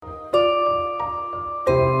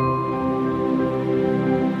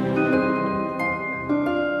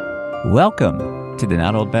Welcome to the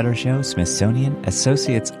Not Old Better Show, Smithsonian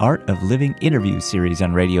Associates Art of Living interview series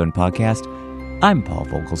on radio and podcast. I'm Paul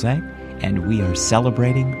Vogelzang, and we are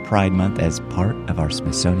celebrating Pride Month as part of our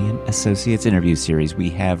Smithsonian Associates interview series. We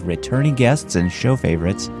have returning guests and show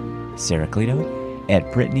favorites, Sarah Cleto and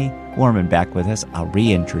Brittany Warman, back with us. I'll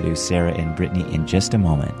reintroduce Sarah and Brittany in just a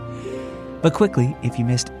moment. But quickly, if you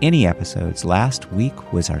missed any episodes, last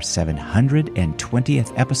week was our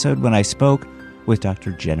 720th episode when I spoke with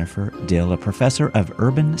Dr. Jennifer Dill, a professor of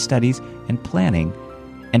urban studies and planning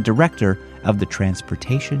and director of the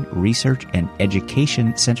Transportation Research and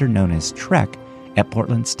Education Center known as TREC at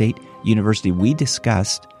Portland State University. We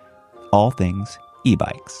discussed all things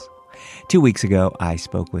e-bikes. 2 weeks ago, I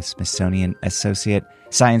spoke with Smithsonian Associate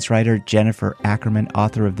Science writer Jennifer Ackerman,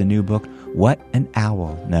 author of the new book, What an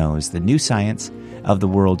Owl Knows, the new science of the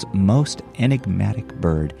world's most enigmatic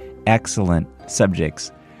bird. Excellent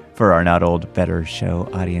subjects for our Not Old Better Show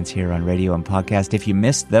audience here on radio and podcast. If you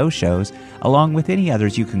missed those shows, along with any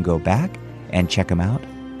others, you can go back and check them out,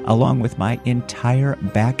 along with my entire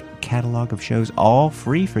back catalog of shows, all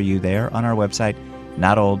free for you there on our website,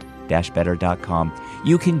 notold-better.com.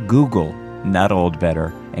 You can Google Not Old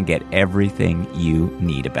Better and get everything you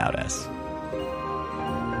need about us.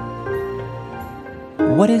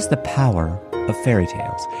 What is the power of fairy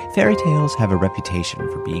tales? Fairy tales have a reputation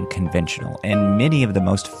for being conventional, and many of the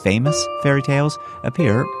most famous fairy tales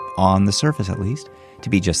appear, on the surface at least, to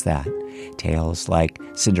be just that. Tales like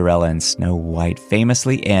Cinderella and Snow White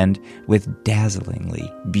famously end with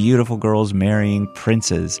dazzlingly beautiful girls marrying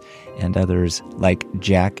princes, and others like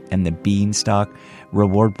Jack and the Beanstalk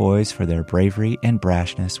reward boys for their bravery and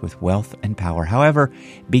brashness with wealth and power. However,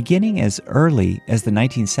 beginning as early as the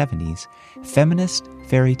 1970s, feminist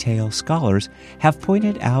fairy tale scholars have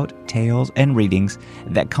pointed out tales and readings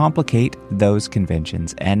that complicate those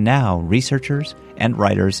conventions, and now researchers and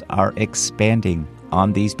writers are expanding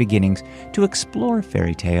on these beginnings to explore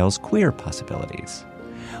fairy tales' queer possibilities.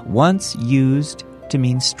 Once used to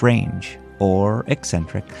mean strange or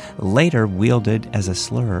eccentric, later wielded as a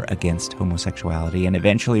slur against homosexuality and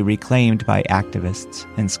eventually reclaimed by activists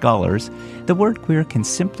and scholars, the word queer can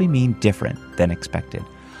simply mean different than expected.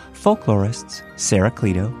 Folklorists Sarah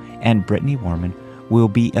Cleto and Brittany Warman will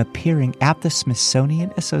be appearing at the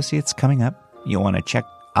Smithsonian Associates coming up. You'll want to check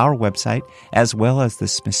our website as well as the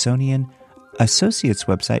Smithsonian Associates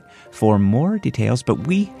website for more details, but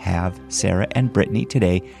we have Sarah and Brittany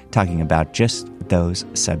today talking about just those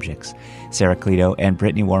subjects. Sarah Cleto and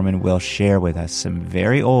Brittany Warman will share with us some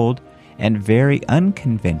very old and very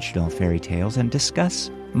unconventional fairy tales and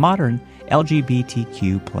discuss modern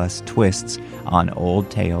LGBTQ plus twists on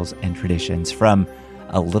old tales and traditions, from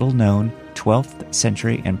a little-known 12th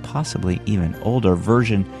century and possibly even older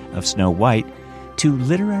version of Snow White to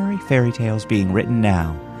literary fairy tales being written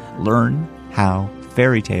now. Learn how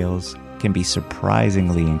fairy tales can be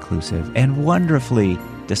surprisingly inclusive and wonderfully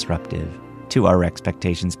disruptive to our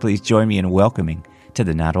expectations. Please join me in welcoming to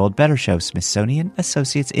the Not Old Better Show Smithsonian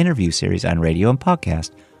Associates interview series on radio and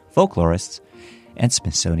podcast, folklorists and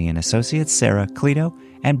Smithsonian Associates Sarah Cleto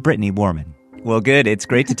and Brittany Warman. Well, good. It's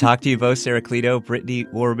great to talk to you both, Sarah Cleto, Brittany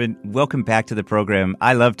Warman. Welcome back to the program.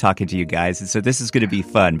 I love talking to you guys, and so this is going to be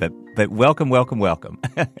fun, but welcome.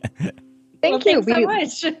 Thank you. So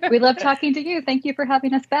much. We love talking to you. Thank you for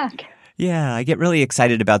having us back. Yeah, I get really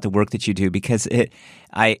excited about the work that you do because Brittany,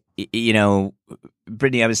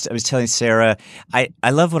 I was telling Sarah, I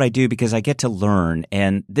love what I do because I get to learn,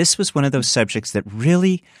 and this was one of those subjects that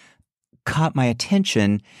really caught my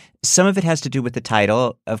attention. Some of it has to do with the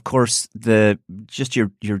title. Of course, your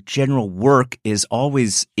general work is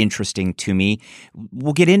always interesting to me.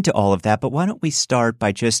 We'll get into all of that, but why don't we start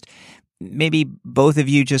by just maybe both of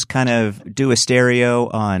you just kind of do a stereo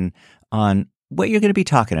on what you're going to be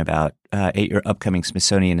talking about at your upcoming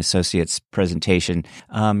Smithsonian Associates presentation.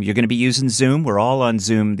 You're going to be using Zoom. We're all on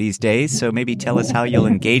Zoom these days, so maybe tell us how you'll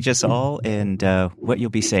engage us all and what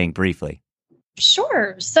you'll be saying briefly.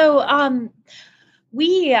 Sure. So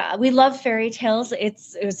we love fairy tales.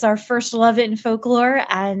 It's our first love in folklore,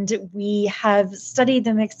 and we have studied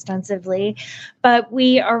them extensively. But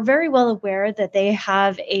we are very well aware that they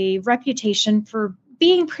have a reputation for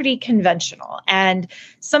being pretty conventional, and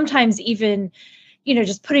sometimes even,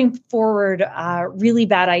 just putting forward really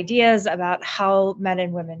bad ideas about how men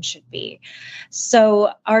and women should be.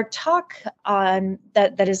 So our talk on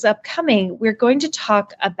that is upcoming, we're going to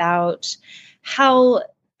talk about how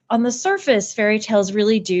on the surface, fairy tales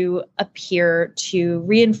really do appear to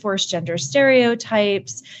reinforce gender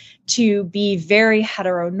stereotypes, to be very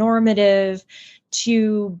heteronormative,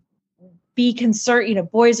 to be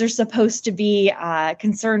concerned, boys are supposed to be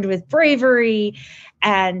concerned with bravery.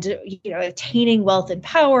 and, attaining wealth and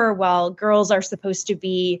power, while girls are supposed to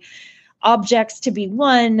be objects to be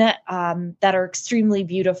won, that are extremely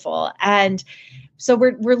beautiful. And so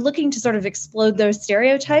we're looking to sort of explode those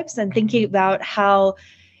stereotypes and thinking about how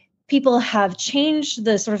people have changed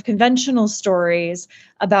the sort of conventional stories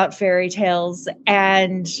about fairy tales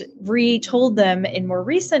and retold them in more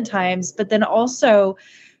recent times, but then also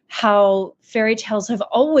how fairy tales have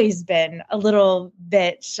always been a little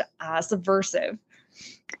bit subversive.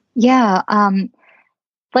 Yeah.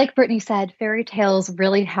 Like Brittany said, fairy tales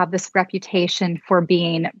really have this reputation for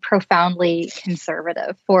being profoundly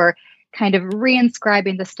conservative, for kind of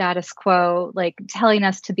reinscribing the status quo, like telling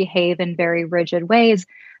us to behave in very rigid ways.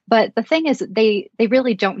 But the thing is, they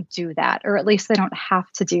really don't do that, or at least they don't have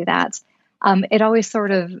to do that. It always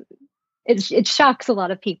sort of, it shocks a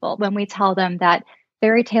lot of people when we tell them that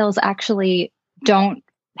fairy tales actually don't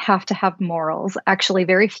have to have morals. Actually,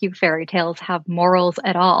 very few fairy tales have morals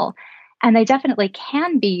at all. And they definitely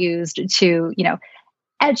can be used to,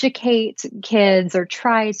 educate kids or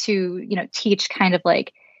try to, teach kind of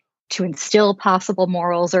like to instill possible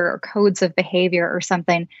morals or codes of behavior or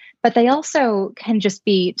something. But they also can just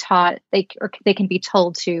be taught, they can be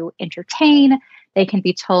told to entertain, they can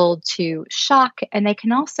be told to shock, and they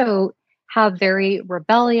can also have very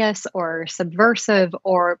rebellious or subversive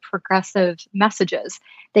or progressive messages.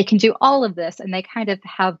 They can do all of this, and they kind of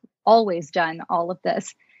have always done all of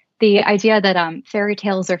this. The idea that fairy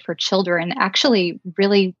tales are for children actually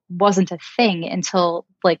really wasn't a thing until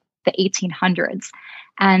like the 1800s.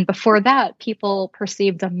 And before that, people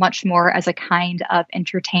perceived them much more as a kind of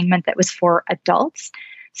entertainment that was for adults.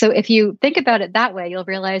 So if you think about it that way, you'll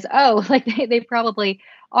realize, oh, like they probably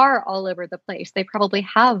are all over the place. They probably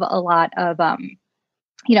have a lot of,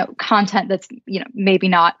 content that's, maybe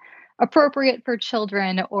not appropriate for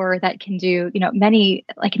children, or that can do,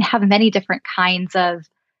 can have many different kinds of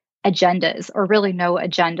agendas, or really no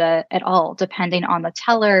agenda at all, depending on the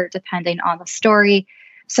teller, depending on the story.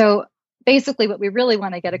 So basically what we really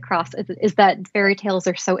want to get across is that fairy tales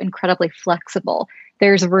are so incredibly flexible.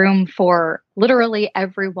 There's room for literally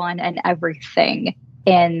everyone and everything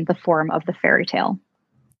in the form of the fairy tale.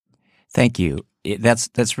 Thank you.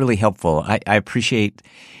 That's really helpful. I appreciate,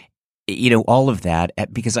 all of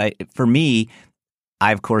that, because for me,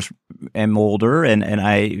 I, of course, am older,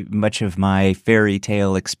 and much of my fairy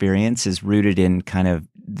tale experience is rooted in kind of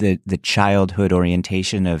the childhood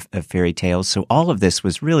orientation of fairy tales. So all of this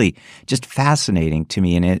was really just fascinating to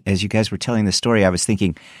me. And as you guys were telling the story, I was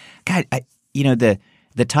thinking, God,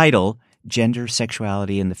 the title, Gender,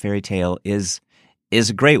 Sexuality, and the Fairy Tale is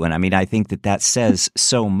a great one. I mean, I think that says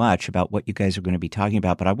so much about what you guys are going to be talking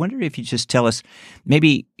about. But I wonder if you just tell us,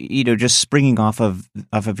 maybe, just springing off of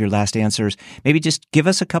your last answers, maybe just give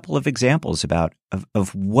us a couple of examples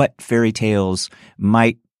of what fairy tales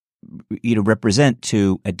might, represent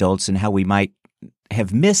to adults, and how we might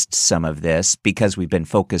have missed some of this because we've been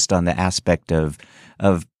focused on the aspect of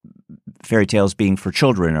fairy tales being for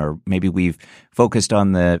children, or maybe we've focused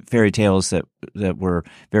on the fairy tales that were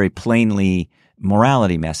very plainly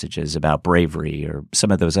morality messages about bravery, or some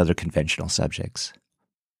of those other conventional subjects.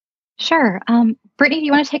 Sure. Brittany, do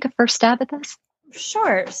you want to take a first stab at this?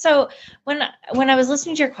 Sure. So when I was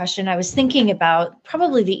listening to your question, I was thinking about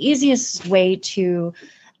probably the easiest way to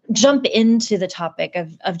jump into the topic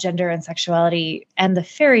of gender and sexuality and the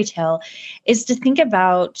fairy tale is to think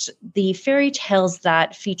about the fairy tales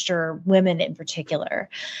that feature women in particular.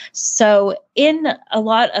 So in a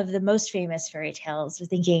lot of the most famous fairy tales, we're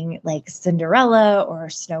thinking like Cinderella or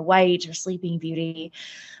Snow White or Sleeping Beauty,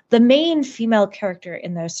 the main female character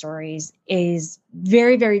in those stories is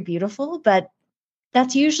very, very beautiful, but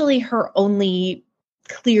that's usually her only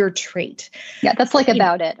clear trait. Yeah, that's like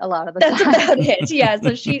about it a lot of the time. That's about it. Yeah.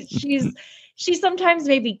 So she's sometimes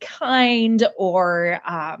maybe kind or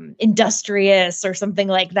industrious or something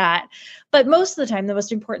like that. But most of the time, the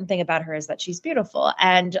most important thing about her is that she's beautiful.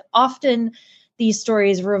 And often these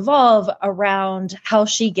stories revolve around how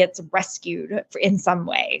she gets rescued in some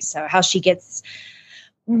way. So how she gets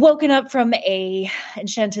woken up from a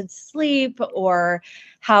enchanted sleep, or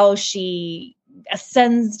how she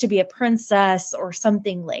ascends to be a princess or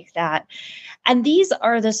something like that. And these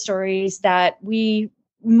are the stories that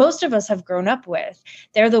most of us have grown up with.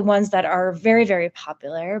 They're the ones that are very, very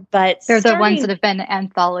popular, but they're the ones that have been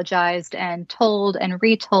anthologized and told and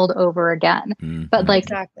retold over again. Mm-hmm. But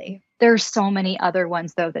exactly. There's so many other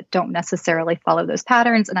ones, though, that don't necessarily follow those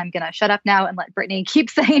patterns. And I'm going to shut up now and let Brittany keep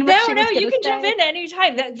saying what she was No, you can jump in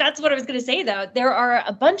anytime. That's what I was going to say, though. There are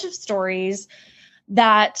a bunch of stories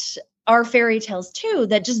that are fairy tales too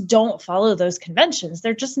that just don't follow those conventions.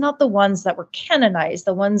 They're just not the ones that were canonized,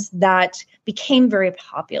 the ones that became very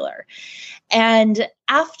popular. And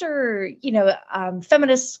after,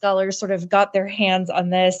 feminist scholars sort of got their hands on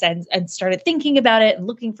this and started thinking about it and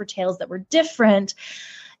looking for tales that were different,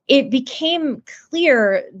 it became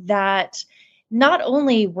clear that not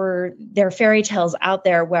only were there fairy tales out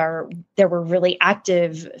there where there were really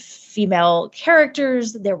active female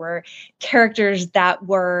characters, there were characters that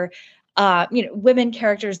were, women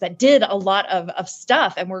characters that did a lot of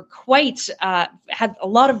stuff and were quite, had a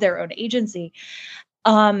lot of their own agency.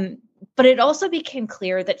 But it also became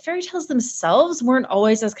clear that fairy tales themselves weren't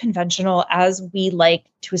always as conventional as we like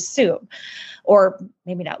to assume, or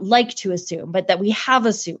maybe not like to assume, but that we have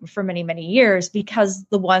assumed for many, many years, because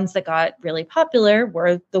the ones that got really popular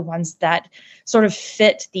were the ones that sort of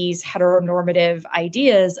fit these heteronormative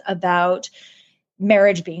ideas about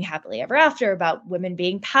marriage being happily ever after, about women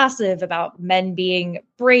being passive, about men being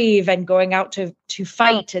brave and going out to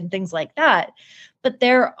fight and things like that. But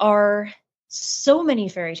there are so many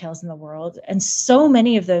fairy tales in the world, and so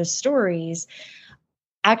many of those stories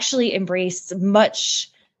actually embrace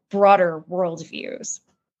much broader worldviews.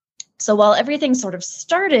 So while everything sort of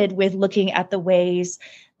started with looking at the ways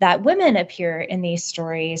that women appear in these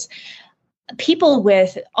stories, people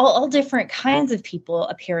with all different kinds of people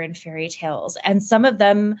appear in fairy tales. And some of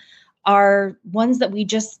them are ones that we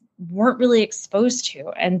just weren't really exposed to.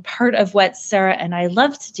 And part of what Sarah and I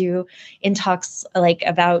love to do in talks like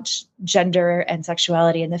about gender and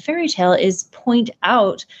sexuality in the fairy tale is point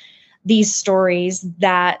out these stories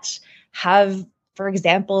that have, for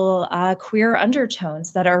example, queer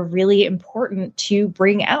undertones that are really important to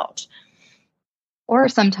bring out. Or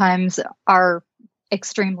sometimes are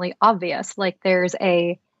extremely obvious. Like there's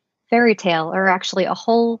a fairy tale, or actually a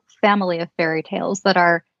whole family of fairy tales that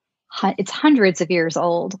are, it's hundreds of years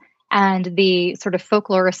old. And the sort of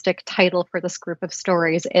folkloristic title for this group of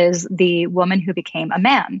stories is The Woman Who Became a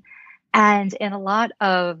Man. And in a lot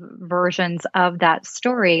of versions of that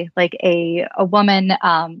story, like a woman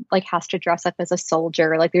like has to dress up as a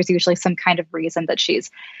soldier. Like there's usually some kind of reason that she's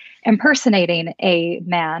impersonating a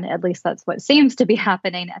man. At least that's what seems to be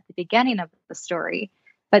happening at the beginning of the story.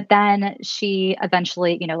 But then she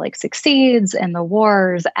eventually, like succeeds in the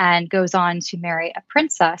wars and goes on to marry a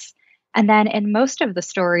princess. And then in most of the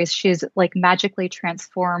stories, she's like magically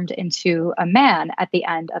transformed into a man at the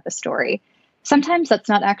end of the story. Sometimes that's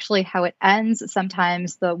not actually how it ends.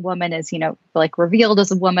 Sometimes the woman is, like revealed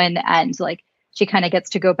as a woman, and like she kind of gets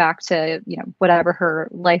to go back to, whatever her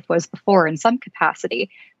life was before in some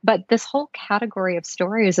capacity. But this whole category of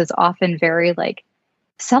stories is often very like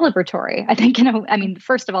celebratory. I think,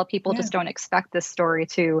 first of all, people just don't expect this story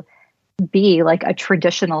to be like a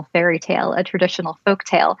traditional fairy tale, a traditional folk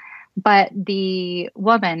tale. But the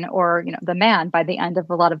woman, or the man, by the end of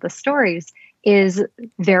a lot of the stories, is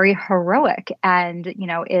very heroic and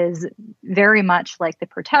is very much like the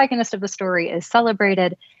protagonist of the story, is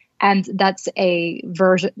celebrated. And that's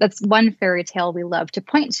that's one fairy tale we love to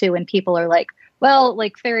point to when people are like, well,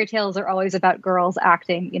 like fairy tales are always about girls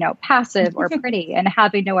acting passive or pretty and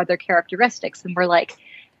having no other characteristics. And we're like,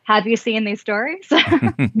 have you seen these stories?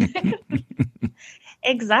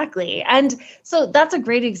 Exactly. And so that's a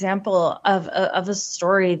great example of a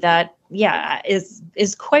story that,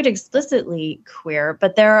 is quite explicitly queer,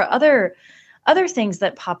 but there are other things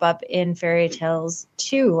that pop up in fairy tales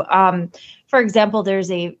too. For example, there's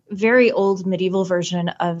a very old medieval version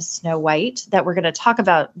of Snow White that we're going to talk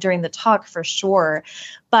about during the talk for sure.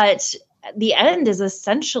 But the end is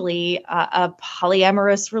essentially a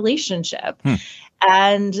polyamorous relationship.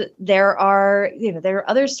 And there are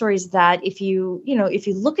other stories that if you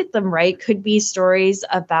look at them right, could be stories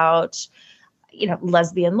about,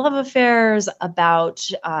 lesbian love affairs, about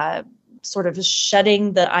sort of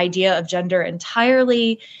shedding the idea of gender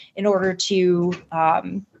entirely in order to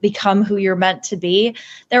become who you're meant to be.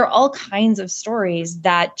 There are all kinds of stories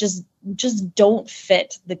that just don't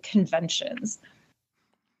fit the conventions.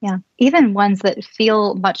 Yeah, even ones that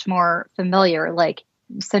feel much more familiar, like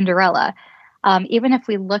Cinderella. Even if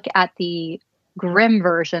we look at the Grimm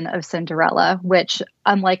version of Cinderella, which,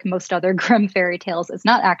 unlike most other Grimm fairy tales, is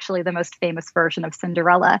not actually the most famous version of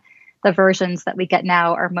Cinderella. The versions that we get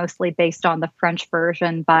now are mostly based on the French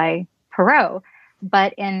version by Perrault.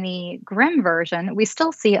 But in the Grimm version, we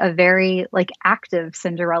still see a very like active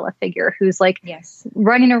Cinderella figure who's like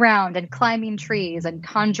running around and climbing trees and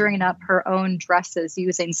conjuring up her own dresses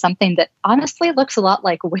using something that honestly looks a lot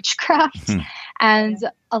like witchcraft. And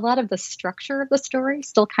a lot of the structure of the story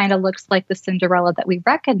still kind of looks like the Cinderella that we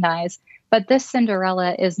recognize. But this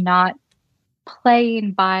Cinderella is not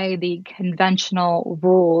playing by the conventional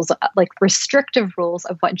rules, like restrictive rules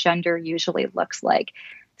of what gender usually looks like.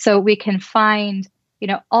 So we can find,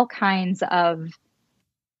 all kinds of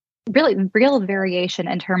really real variation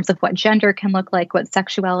in terms of what gender can look like, what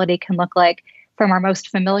sexuality can look like, from our most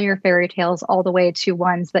familiar fairy tales all the way to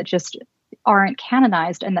ones that just aren't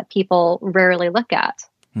canonized and that people rarely look at.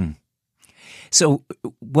 So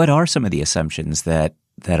what are some of the assumptions that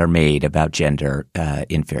are made about gender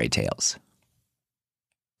in fairy tales?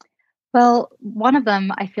 Well, one of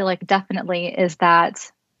them I feel like definitely is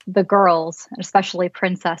that the girls, especially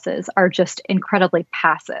princesses, are just incredibly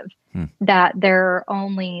passive. That their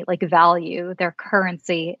only value, their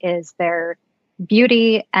currency is their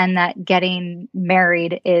beauty, and that getting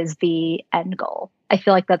married is the end goal. I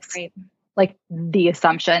feel like that's like the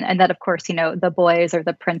assumption. And that, of course, the boys or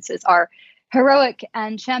the princes are heroic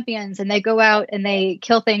and champions, and they go out and they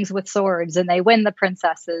kill things with swords and they win the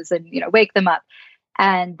princesses and, wake them up.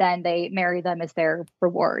 And then they marry them as their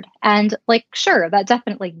reward. And sure, that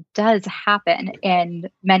definitely does happen in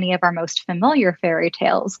many of our most familiar fairy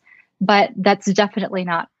tales, but that's definitely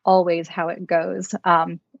not always how it goes.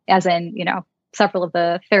 As in, several of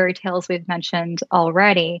the fairy tales we've mentioned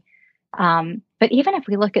already. But even if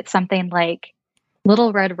we look at something like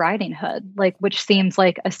Little Red Riding Hood, which seems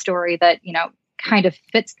like a story that, kind of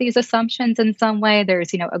fits these assumptions in some way.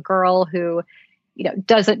 There's, a girl who,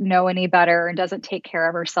 doesn't know any better and doesn't take care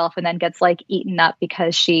of herself, and then gets eaten up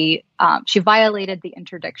because she violated the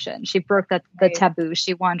interdiction. She broke the taboo.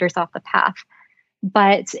 She wanders off the path.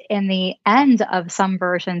 But in the end of some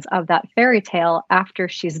versions of that fairy tale, after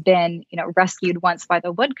she's been, rescued once by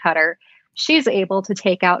the woodcutter, she's able to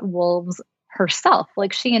take out wolves herself.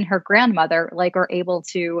 She and her grandmother, are able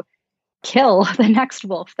to kill the next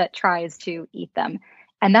wolf that tries to eat them.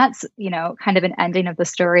 And that's, kind of an ending of the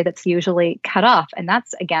story that's usually cut off. And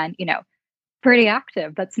that's, again, pretty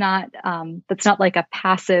active. That's not like a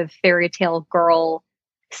passive fairy tale girl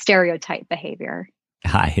stereotype behavior.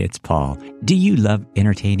 Hi, it's Paul. Do you love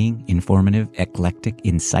entertaining, informative, eclectic,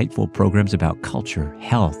 insightful programs about culture,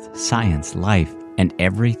 health, science, life, and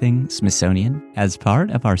everything Smithsonian? As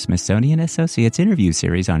part of our Smithsonian Associates interview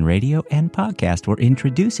series on radio and podcast, we're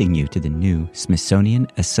introducing you to the new Smithsonian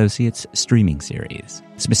Associates streaming series.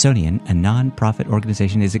 Smithsonian, a nonprofit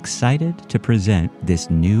organization, is excited to present this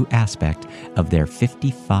new aspect of their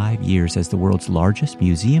 55 years as the world's largest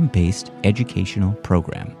museum-based educational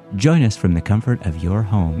program. Join us from the comfort of your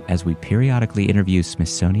home as we periodically interview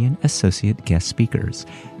Smithsonian Associate guest speakers.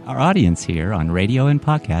 Our audience here on radio and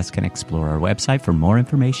podcast can explore our website for more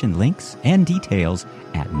information, links, and details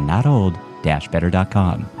at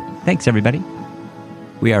notold-better.com. Thanks, everybody.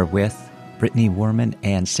 We are with Brittany Warman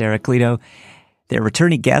and Sarah Cleto. They're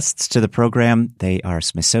returning guests to the program. They are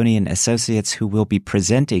Smithsonian Associates who will be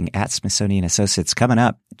presenting at Smithsonian Associates coming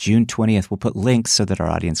up June 20th. We'll put links so that our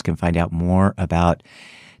audience can find out more about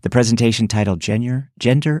the presentation titled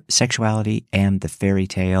Gender, Sexuality, and the Fairy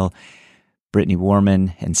Tale. Brittany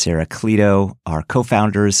Warman and Sarah Cleto are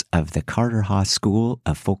co-founders of the Carter Haas School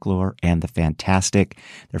of Folklore and the Fantastic.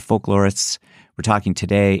 They're folklorists. We're talking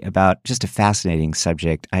today about just a fascinating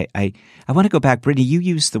subject. I want to go back. Brittany, you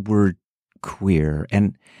used the word queer,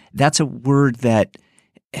 and that's a word that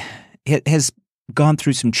it has gone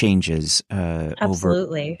through some changes.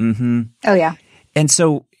 Absolutely. Oh, yeah. And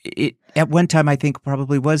so it, at one time, I think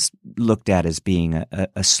probably was looked at as being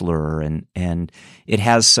a slur, and it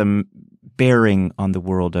has some bearing on the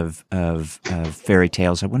world of fairy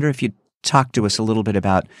tales. I wonder if you'd talk to us a little bit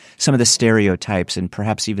about some of the stereotypes and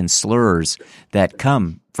perhaps even slurs that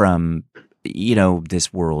come from,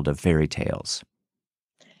 this world of fairy tales.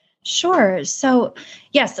 Sure. So,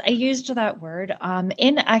 yes, I used that word.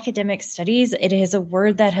 In academic studies, it is a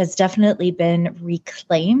word that has definitely been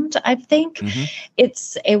reclaimed, I think. Mm-hmm.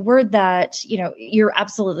 It's a word that, you're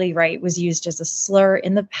absolutely right, was used as a slur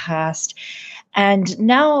in the past, and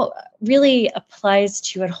now really applies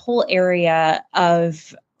to a whole area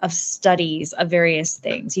of studies of various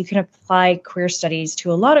things. You can apply queer studies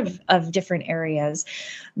to a lot of different areas.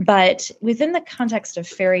 But within the context of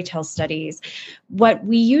fairy tale studies, what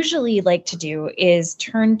we usually like to do is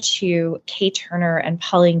turn to Kay Turner and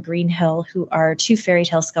Pauline Greenhill, who are two fairy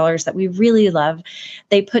tale scholars that we really love.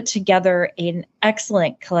 They put together an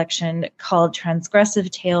excellent collection called Transgressive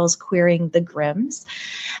Tales Queering the Grimms.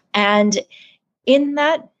 And in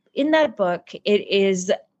that book, it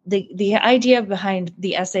is the idea behind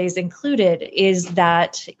the essays included is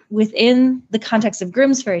that within the context of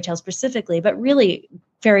Grimm's fairy tales specifically, but really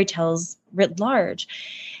fairy tales writ large,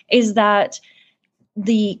 is that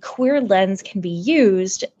the queer lens can be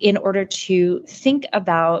used in order to think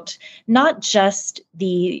about not just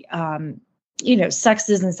the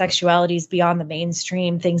sexes and sexualities beyond the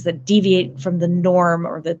mainstream, things that deviate from the norm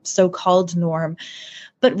or the so-called norm,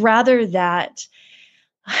 but rather that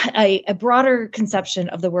a broader conception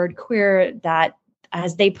of the word queer that,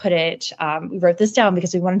 as they put it, we wrote this down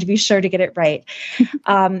because we wanted to be sure to get it right,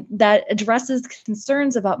 that addresses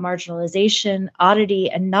concerns about marginalization, oddity,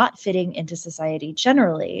 and not fitting into society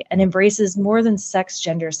generally, and embraces more than sex,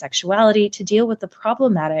 gender, sexuality to deal with the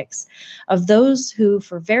problematics of those who,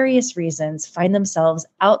 for various reasons, find themselves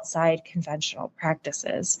outside conventional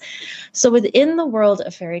practices. So within the world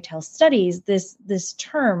of fairy tale studies, this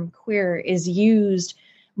term queer is used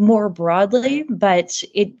more broadly, but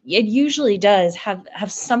it usually does have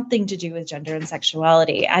something to do with gender and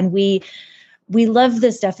sexuality. And we love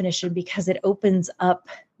this definition because it opens up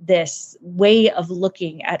this way of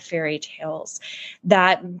looking at fairy tales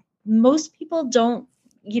that most people don't,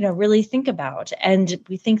 really think about. And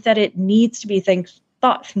we think that it needs to be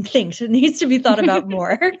it needs to be thought about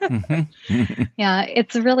more. Yeah,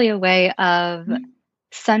 it's really a way of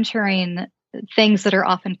centering things that are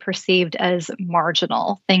often perceived as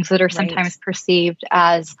marginal, things that are sometimes perceived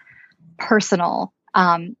as personal,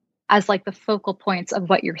 as like the focal points of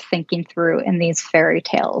what you're thinking through in these fairy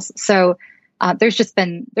tales. So there's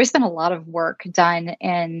been a lot of work done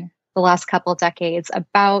in the last couple of decades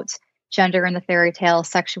about gender in the fairy tale,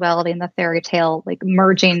 sexuality in the fairy tale, like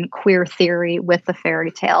merging queer theory with the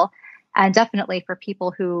fairy tale. And definitely for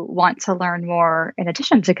people who want to learn more, in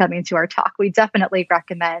addition to coming to our talk, we definitely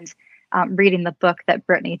recommend reading the book that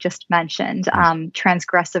Brittany just mentioned,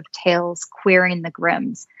 Transgressive Tales, Queering the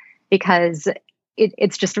Grimms, because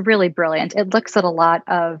it's just really brilliant. It looks at a lot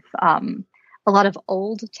of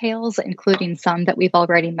old tales, including some that we've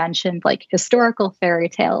already mentioned, like historical fairy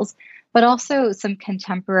tales, but also some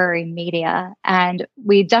contemporary media. And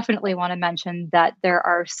we definitely want to mention that there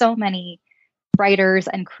are so many writers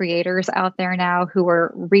and creators out there now who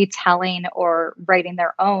are retelling or writing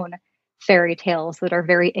their own fairy tales that are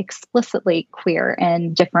very explicitly queer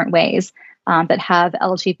in different ways, that have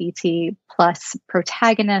LGBT plus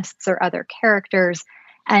protagonists or other characters,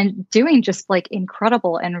 and doing just like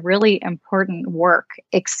incredible and really important work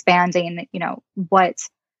expanding, what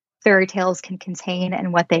fairy tales can contain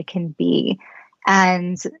and what they can be.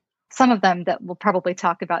 And some of them that we'll probably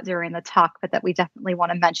talk about during the talk, but that we definitely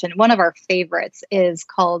want to mention. One of our favorites is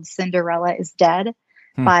called Cinderella is Dead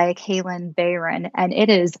by Kaylin Bayron. And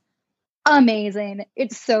it is amazing.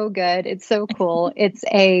 It's so good. It's so cool. It's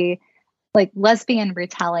a like lesbian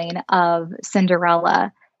retelling of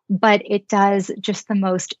Cinderella, but it does just the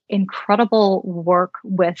most incredible work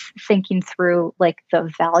with thinking through like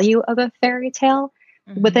the value of a fairy tale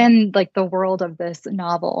within like the world of this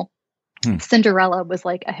novel. Cinderella was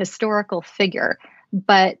like a historical figure,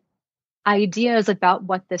 but ideas about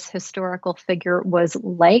what this historical figure was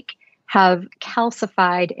like have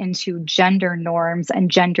calcified into gender norms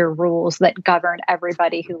and gender rules that govern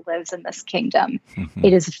everybody who lives in this kingdom.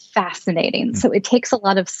 It is fascinating. So it takes a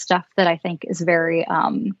lot of stuff that I think is very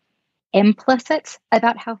implicit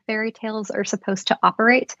about how fairy tales are supposed to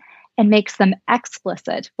operate and makes them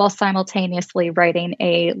explicit while simultaneously writing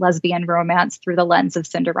a lesbian romance through the lens of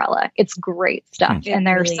Cinderella. It's great stuff. And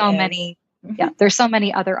there are so many, there's so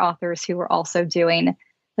many other authors who are also doing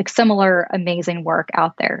like similar amazing work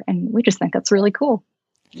out there. And we just think that's really cool.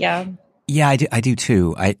 Yeah, I do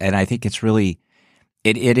too. I think it's really,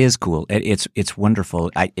 it is cool. It's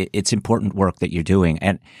wonderful. It's important work that you're doing.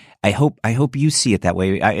 And I hope you see it that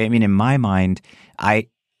way. I mean, in my mind, I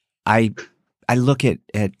look at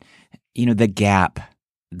the gap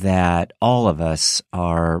that all of us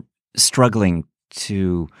are struggling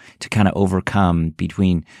to kind of overcome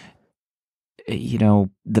between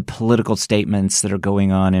the political statements that are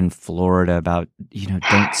going on in Florida about,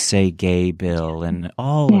 don't say gay bill and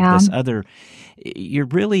all of this other. You're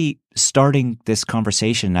really starting this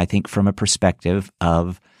conversation, I think, from a perspective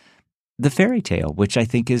of the fairy tale, which I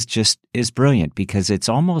think is brilliant because it's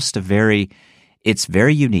almost it's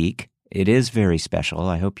very unique. It is very special.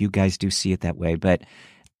 I hope you guys do see it that way. But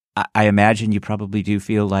I imagine you probably do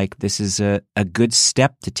feel like this is a good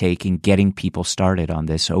step to take in getting people started on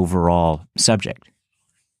this overall subject.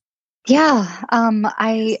 Yeah.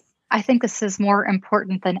 I think this is more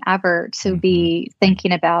important than ever to be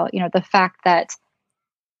thinking about, the fact that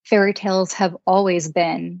fairy tales have always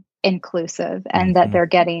been inclusive and that they're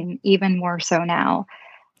getting even more so now.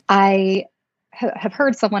 I have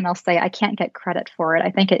heard someone else say, I can't get credit for it.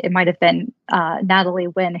 I think it might have been Natalie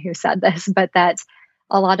Wynn who said this, but that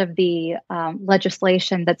a lot of the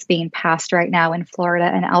legislation that's being passed right now in Florida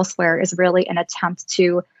and elsewhere is really an attempt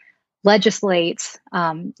to legislate,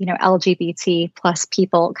 LGBT plus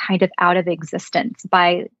people kind of out of existence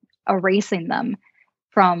by erasing them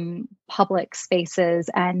from public spaces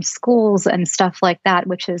and schools and stuff like that,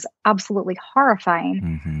 which is absolutely horrifying.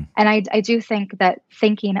 Mm-hmm. And I do think that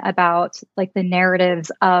thinking about like the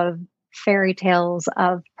narratives of fairy tales,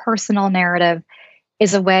 of personal narrative,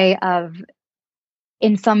 is a way of,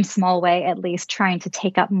 in some small way at least, trying to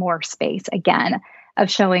take up more space again,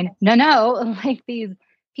 of showing, no, like these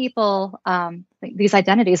people, these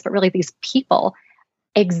identities, but really these people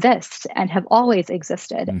exist and have always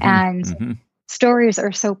existed. Mm-hmm. And Mm-hmm. stories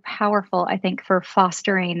are so powerful, I think, for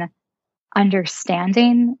fostering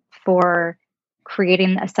understanding, for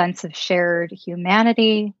creating a sense of shared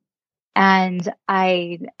humanity. And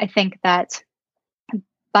I think that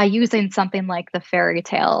by using something like the fairy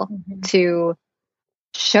tale to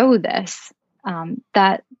show this,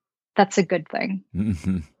 that's a good thing.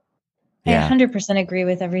 Mm-hmm. Yeah. I 100% agree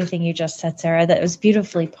with everything you just said, Sarah. That was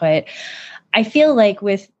beautifully put. I feel like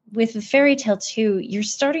with the fairy tale too, you're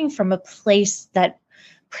starting from a place that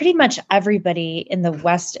pretty much everybody in the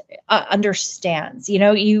West understands. You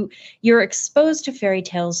know, you're exposed to fairy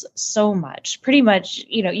tales so much. Pretty much,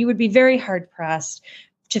 you know, you would be very hard pressed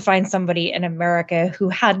to find somebody in America who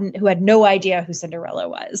had no idea who Cinderella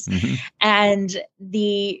was. Mm-hmm. And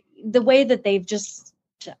the way that they've just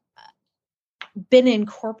been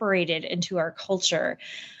incorporated into our culture,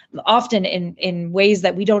 often in ways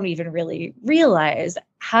that we don't even really realize,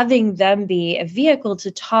 having them be a vehicle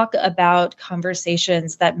to talk about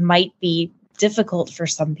conversations that might be difficult for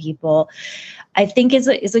some people, I think is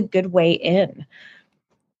a good way in.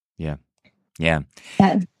 Yeah. Yeah.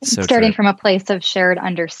 So starting from a place of shared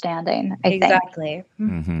understanding, I think. Exactly.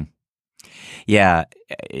 Mm-hmm. Yeah.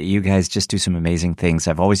 You guys just do some amazing things.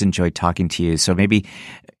 I've always enjoyed talking to you. So maybe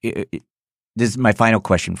this is my final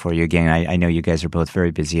question for you. Again, I know you guys are both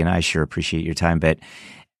very busy, and I sure appreciate your time, but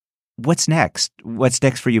what's next? What's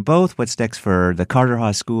next for you both? What's next for the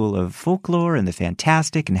Carterhaus School of Folklore and the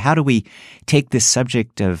Fantastic? And how do we take this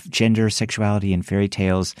subject of gender, sexuality, and fairy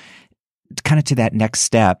tales kind of to that next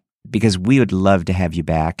step? Because we would love to have you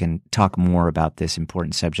back and talk more about this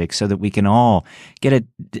important subject so that we can all get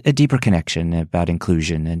a deeper connection about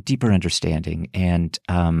inclusion and deeper understanding and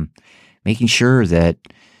making sure that,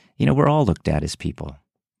 you know, we're all looked at as people.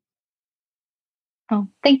 Oh,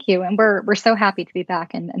 thank you. And we're so happy to be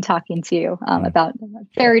back and talking to you about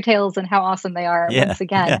fairy tales and how awesome they are once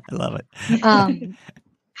again. Yeah, I love it.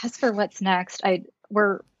 As for what's next,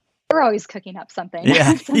 we're always cooking up something.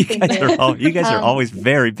 Yeah, something you guys are always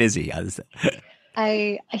very busy.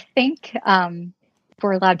 I think if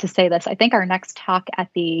we're allowed to say this, I think our next talk at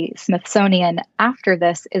the Smithsonian after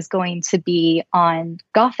this is going to be on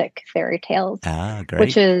Gothic fairy tales. Ah, great.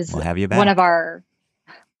 Which is we'll have you back. One of our,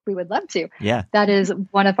 we would love to. Yeah. That is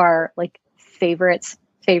one of our favorite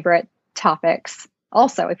topics.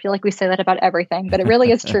 Also, I feel like we say that about everything, but it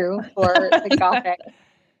really is true for the Gothic.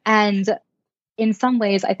 And in some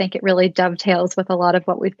ways, I think it really dovetails with a lot of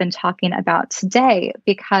what we've been talking about today,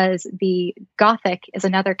 because the Gothic is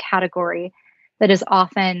another category that is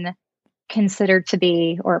often considered to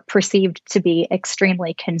be or perceived to be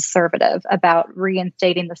extremely conservative about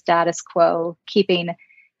reinstating the status quo, keeping,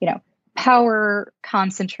 power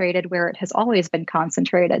concentrated where it has always been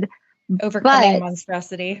concentrated. Overcoming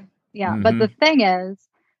monstrosity. Yeah. Mm-hmm. But the thing is,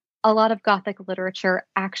 a lot of Gothic literature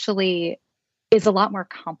actually is a lot more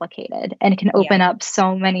complicated and can open up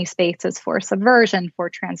so many spaces for subversion, for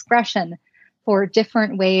transgression, for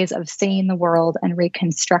different ways of seeing the world and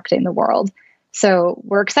reconstructing the world. So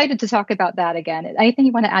we're excited to talk about that again. Anything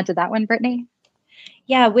you want to add to that one, Brittany?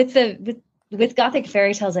 Yeah, with Gothic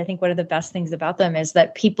fairy tales, I think one of the best things about them is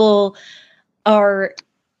that people are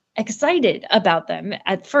excited about them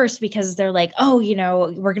at first because they're like, oh,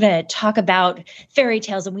 we're going to talk about fairy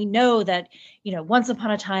tales. And we know that, once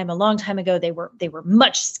upon a time, a long time ago, they were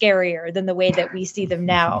much scarier than the way that we see them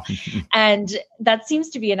now. And that seems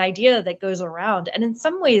to be an idea that goes around. And in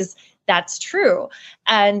some ways, that's true.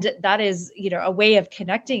 And that is, a way of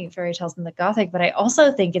connecting fairy tales in the Gothic. But I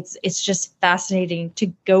also think it's just fascinating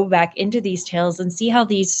to go back into these tales and see how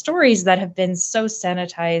these stories that have been so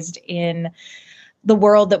sanitized in the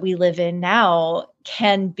world that we live in now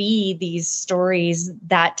can be these stories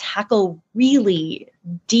that tackle really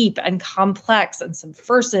deep and complex and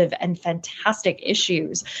subversive and fantastic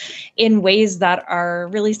issues in ways that are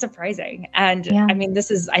really surprising. And I mean,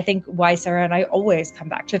 this is, I think, why Sarah and I always come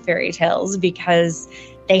back to fairy tales, because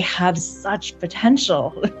they have such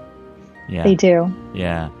potential. Yeah. They do.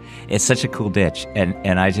 Yeah. It's such a cool ditch.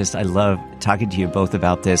 And I love talking to you both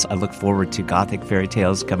about this. I look forward to Gothic fairy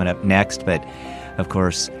tales coming up next. But of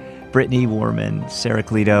course, Brittany Warman, Sarah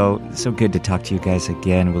Cleto, so good to talk to you guys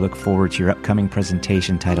again. We look forward to your upcoming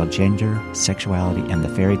presentation titled Gender, Sexuality, and the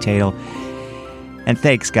Fairy Tale. And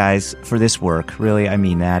thanks, guys, for this work. Really, I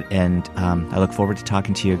mean that. And I look forward to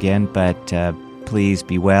talking to you again. But please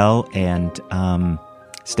be well and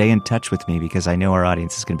stay in touch with me, because I know our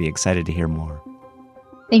audience is going to be excited to hear more.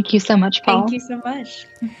 Thank you so much, Paul. Thank you so much.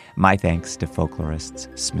 My thanks to folklorists,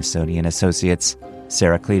 Smithsonian Associates,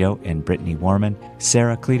 Sarah Cleto and Brittany Warman.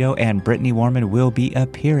 Sarah Cleto and Brittany Warman will be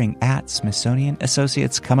appearing at Smithsonian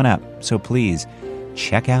Associates coming up. So please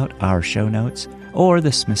check out our show notes or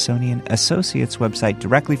the Smithsonian Associates website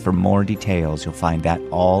directly for more details. You'll find that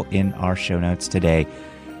all in our show notes today.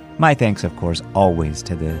 My thanks, of course, always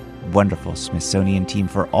to the wonderful Smithsonian team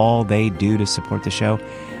for all they do to support the show.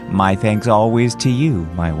 My thanks always to you,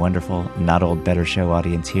 my wonderful Not Old Better Show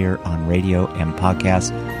audience here on radio and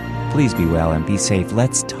podcast. Please be well and be safe.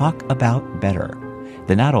 Let's talk about better.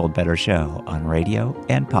 The Not Old Better Show on radio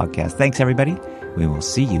and podcast. Thanks, everybody. We will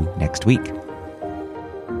see you next week.